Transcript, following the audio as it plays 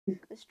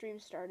the stream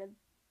started.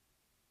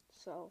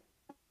 So,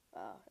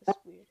 it's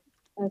weird.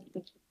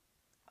 Okay.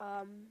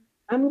 Um,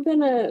 I'm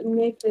gonna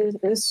make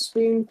this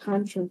stream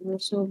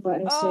controversial,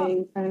 but I oh,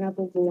 say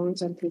pineapple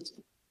belongs on pizza.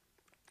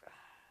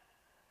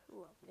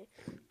 lovely.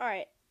 All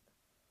right.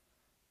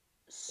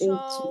 It's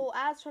So,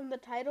 as from the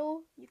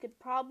title, you could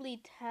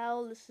probably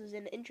tell this is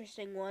an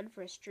interesting one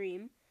for a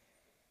stream.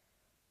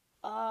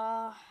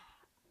 Uh,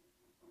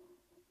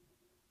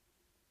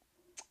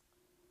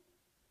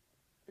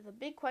 the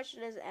big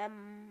question is,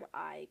 am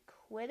I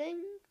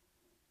quitting?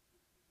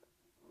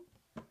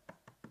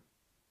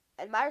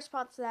 And my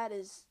response to that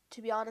is,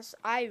 to be honest,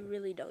 I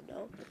really don't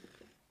know.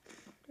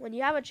 When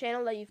you have a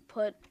channel that you've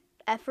put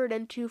effort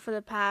into for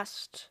the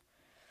past,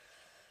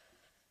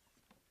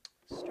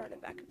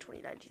 started back in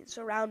 2019,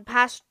 so around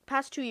past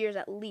 2 years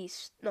at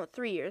least, no,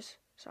 3 years.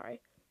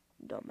 Sorry,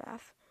 dumb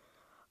math.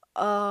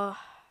 Uh,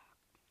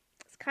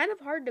 it's kind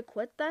of hard to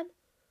quit then.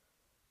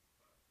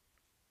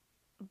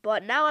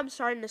 But now I'm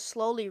starting to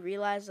slowly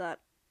realize that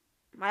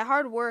my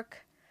hard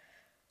work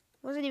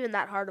wasn't even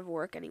that hard of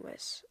work,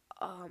 anyways.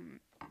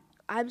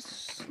 I'm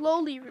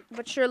slowly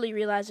but surely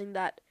realizing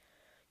that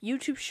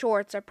YouTube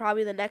Shorts are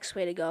probably the next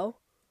way to go,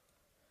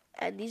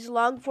 and these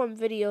long form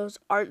videos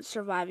aren't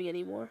surviving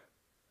anymore.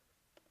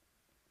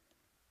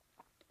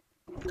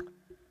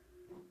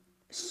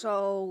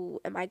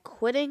 So, am I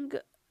quitting?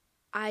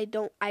 I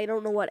don't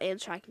know what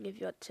answer I can give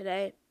you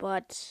today,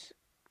 but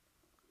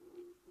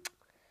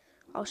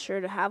I'll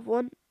sure to have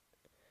one.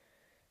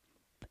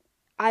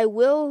 I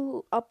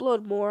will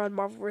upload more on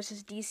Marvel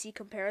vs. DC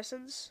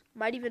comparisons.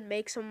 Might even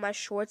make some of my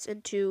shorts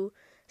into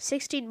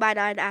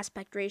 16:9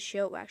 aspect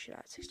ratio. Well, actually,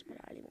 not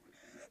 16:9 anymore.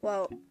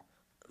 Well,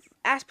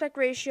 aspect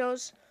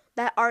ratios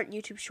that aren't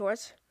YouTube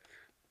shorts.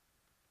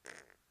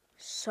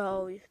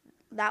 So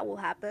that will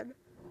happen.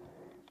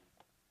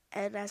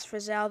 And as for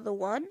Zelda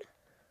 1,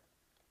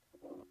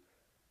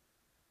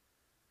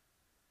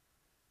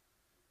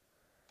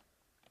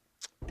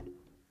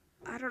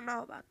 I don't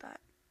know about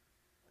that.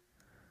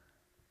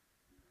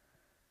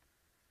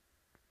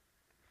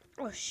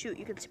 Oh, shoot,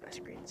 you can see my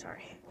screen.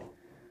 Sorry.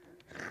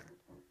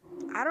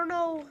 I don't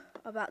know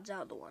about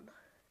Zelda 1.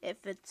 If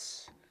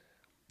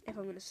I'm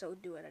going to so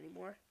do it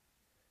anymore.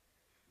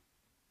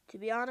 To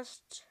be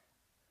honest,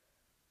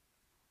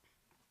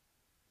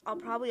 I'll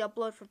probably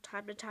upload from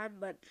time to time,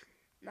 but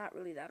not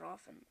really that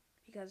often,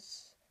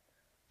 because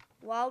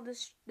while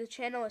the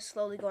channel is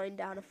slowly going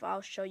down, if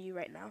I'll show you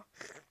right now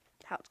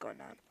how it's going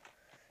down.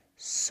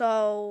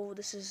 So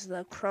this is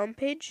the Chrome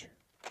page,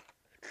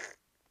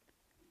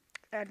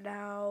 and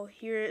now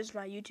here is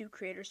my YouTube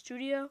Creator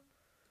Studio.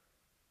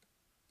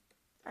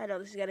 I know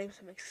this is getting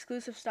some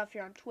exclusive stuff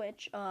here on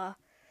Twitch, but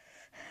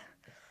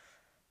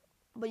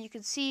you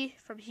can see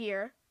from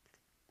here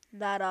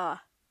that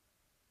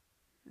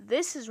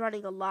this is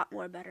running a lot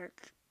more better.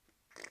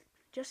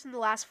 Just in the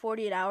last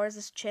 48 hours,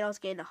 this channel's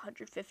gained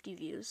 150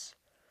 views.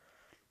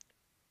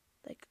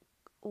 Like,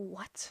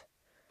 what?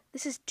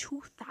 This is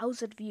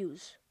 2,000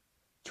 views.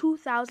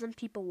 2,000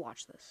 people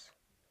watch this.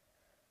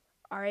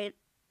 Alright?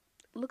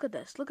 Look at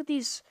this. Look at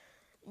these.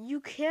 You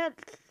can't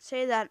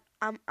say that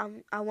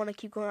I want to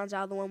keep going on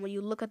Zelda 1 when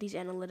you look at these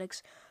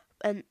analytics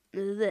and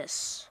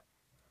this.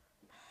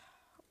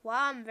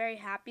 While I'm very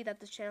happy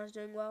that this channel is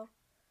doing well,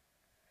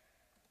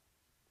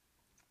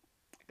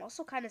 I'm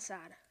also kind of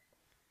sad.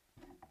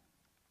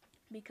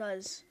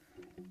 Because,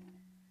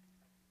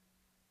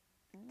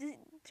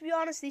 to be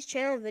honest, these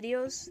channel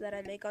videos that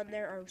I make on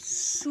there are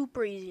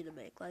super easy to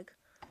make. Like,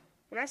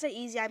 when I say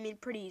easy, I mean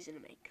pretty easy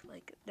to make.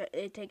 Like,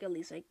 it take at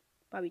least, like,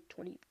 probably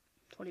 20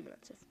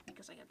 minutes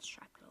because I get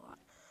distracted a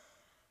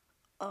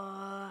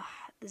lot.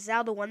 The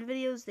Zelda 1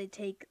 videos, they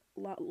take a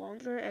lot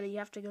longer, and you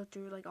have to go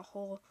through, like, a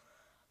whole,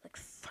 like,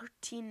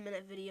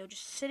 13-minute video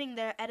just sitting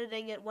there,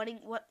 editing it, wondering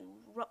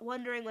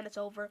when it's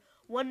over,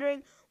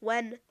 wondering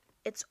when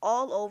it's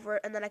all over,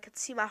 and then I could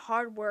see my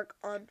hard work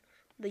on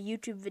the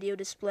YouTube video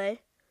display.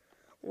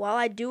 While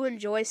I do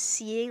enjoy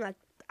seeing, like,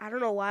 I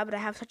don't know why, but I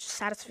have such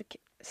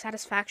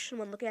satisfaction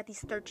when looking at these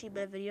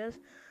 13-minute videos.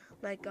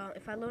 Like,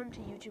 if I load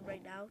into YouTube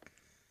right now,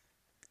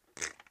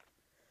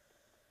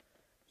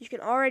 you can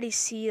already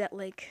see that,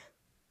 like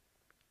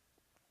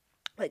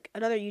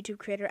another YouTube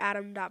creator,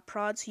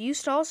 Adam.Prods, he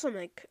used to also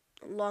make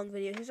long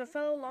videos. He's a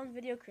fellow long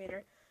video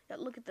creator. Now,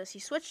 look at this. He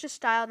switched his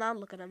style. Now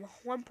look at him.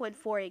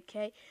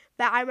 1.48K.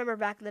 I remember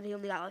back then he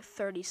only got like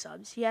 30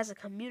 subs. He has a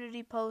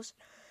community post.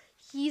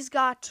 He's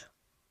got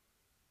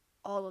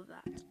all of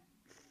that.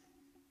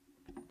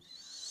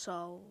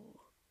 So,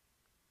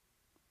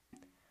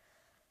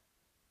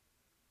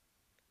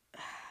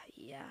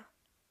 yeah.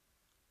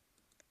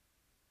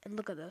 And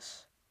look at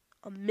this.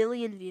 1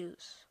 million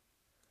views.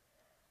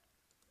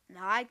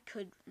 Now, I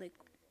could, like,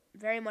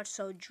 very much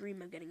so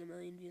dream of getting 1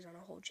 million views on a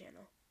whole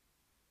channel.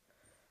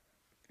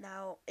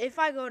 Now, if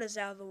I go to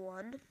Zelda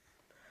 1,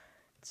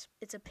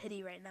 it's a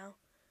pity right now.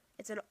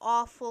 It's an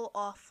awful,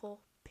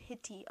 awful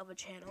pity of a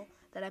channel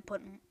that I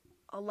put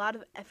a lot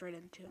of effort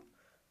into.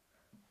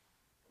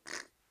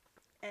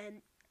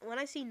 And when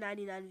I see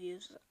 99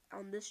 views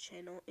on this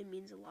channel, it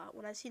means a lot.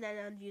 When I see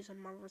 99 views on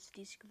Marvel vs.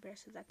 DC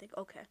comparisons, I think,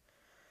 okay.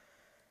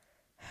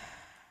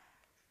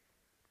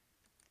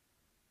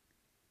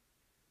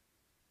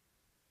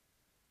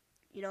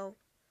 You know,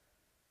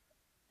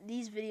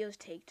 these videos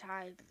take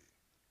time.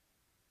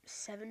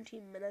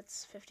 17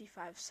 minutes,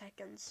 55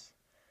 seconds.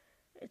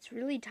 It's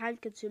really time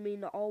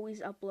consuming to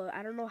always upload.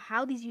 I don't know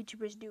how these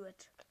YouTubers do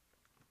it.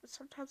 But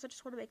sometimes I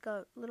just want to make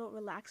a little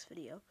relaxed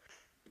video.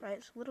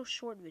 Right? Some little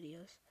short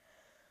videos.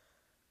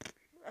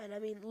 And I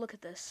mean, look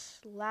at this.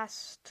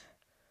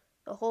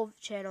 The whole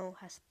channel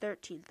has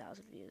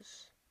 13,000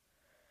 views.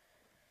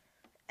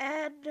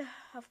 And,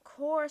 of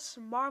course,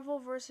 Marvel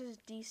vs.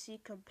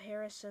 DC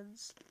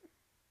comparisons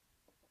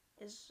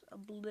is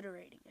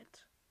obliterating it.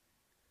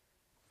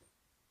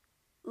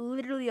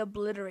 Literally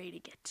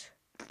obliterating it.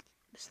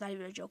 It's not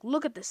even a joke.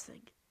 Look at this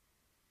thing.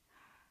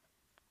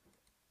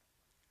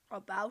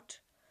 About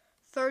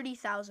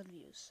 30,000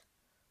 views.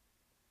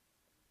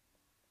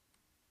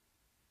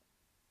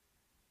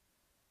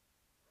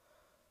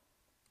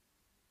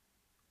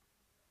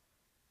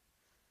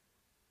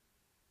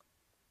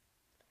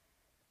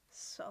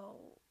 So,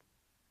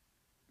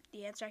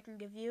 the answer I can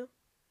give you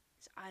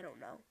is I don't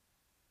know.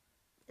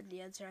 And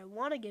the answer I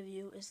want to give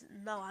you is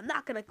no, I'm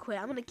not going to quit.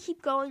 I'm going to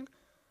keep going.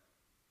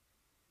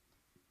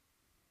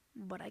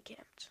 But I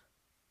can't.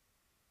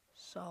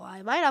 So,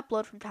 I might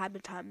upload from time to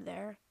time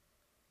there.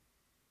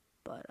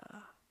 But,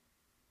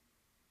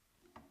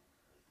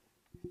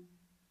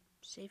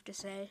 safe to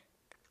say,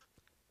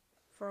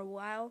 for a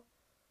while,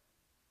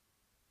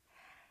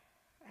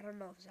 I don't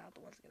know if Zelda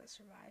one's going to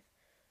survive.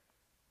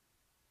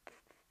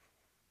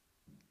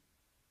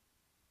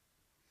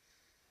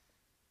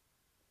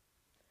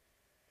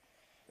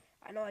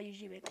 I know I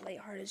usually make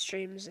lighthearted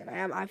streams, and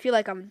I feel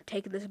like I'm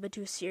taking this a bit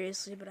too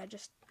seriously, but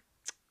it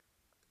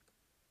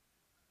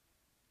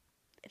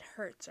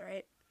hurts,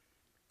 alright?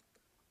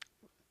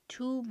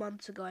 2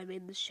 months ago I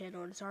made this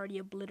channel, and it's already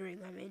obliterating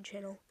my main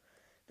channel.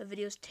 The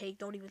videos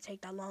don't even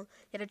take that long.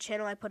 Yet a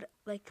channel I put,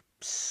 like,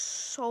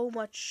 so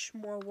much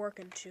more work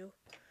into.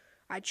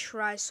 I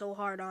try so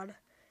hard on.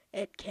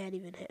 It can't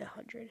even hit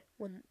 100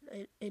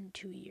 in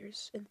 2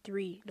 years.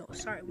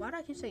 Why did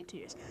I keep saying 2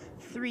 years?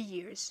 3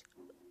 years.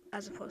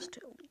 As opposed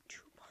to only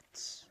 2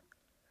 months.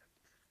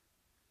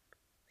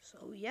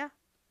 So, yeah.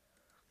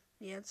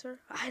 The answer?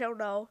 I don't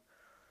know.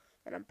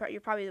 And you're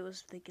probably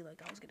was thinking,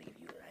 like, I was going to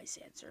give you a nice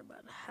answer,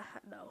 but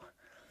no.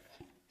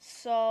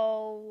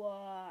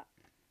 So,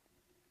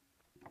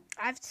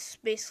 I've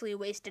basically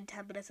wasted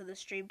 10 minutes of the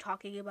stream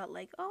talking about,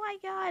 like, oh my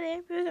god,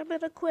 I'm going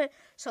to quit.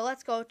 So,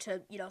 let's go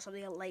to,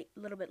 something a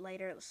little bit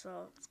later.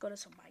 So, let's go to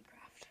some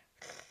Minecraft.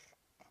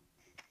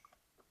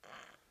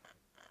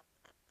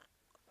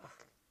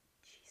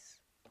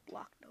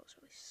 Block nose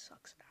really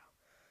sucks now.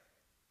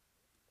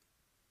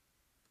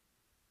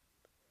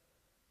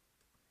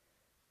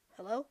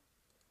 Hello?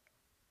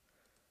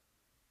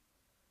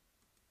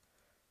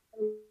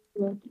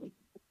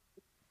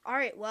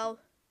 Alright, well,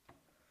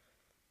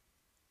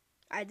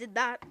 I did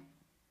that.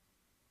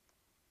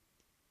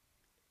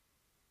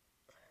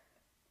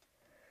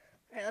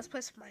 Alright, let's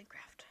play some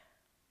Minecraft.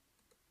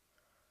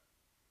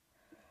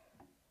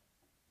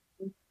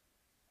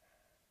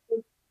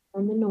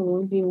 I'm in a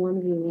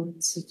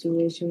 1v1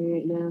 situation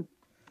right now.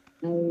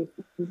 I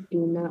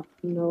do not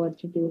know what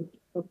to do.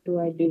 What do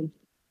I do?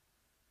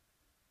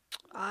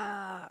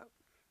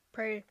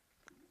 Pray.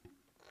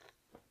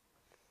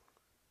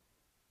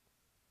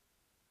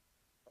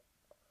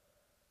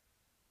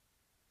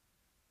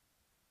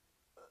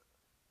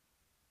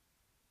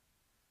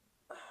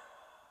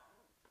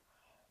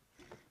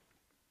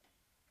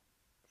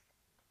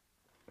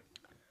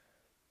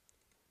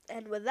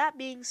 And with that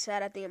being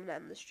said, I think I'm going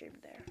to end the stream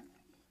there.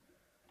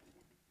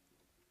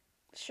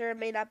 Sure, it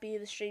may not be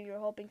the stream you were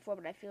hoping for,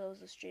 but I feel it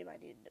was the stream I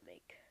needed to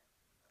make.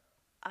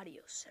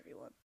 Adios,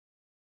 everyone.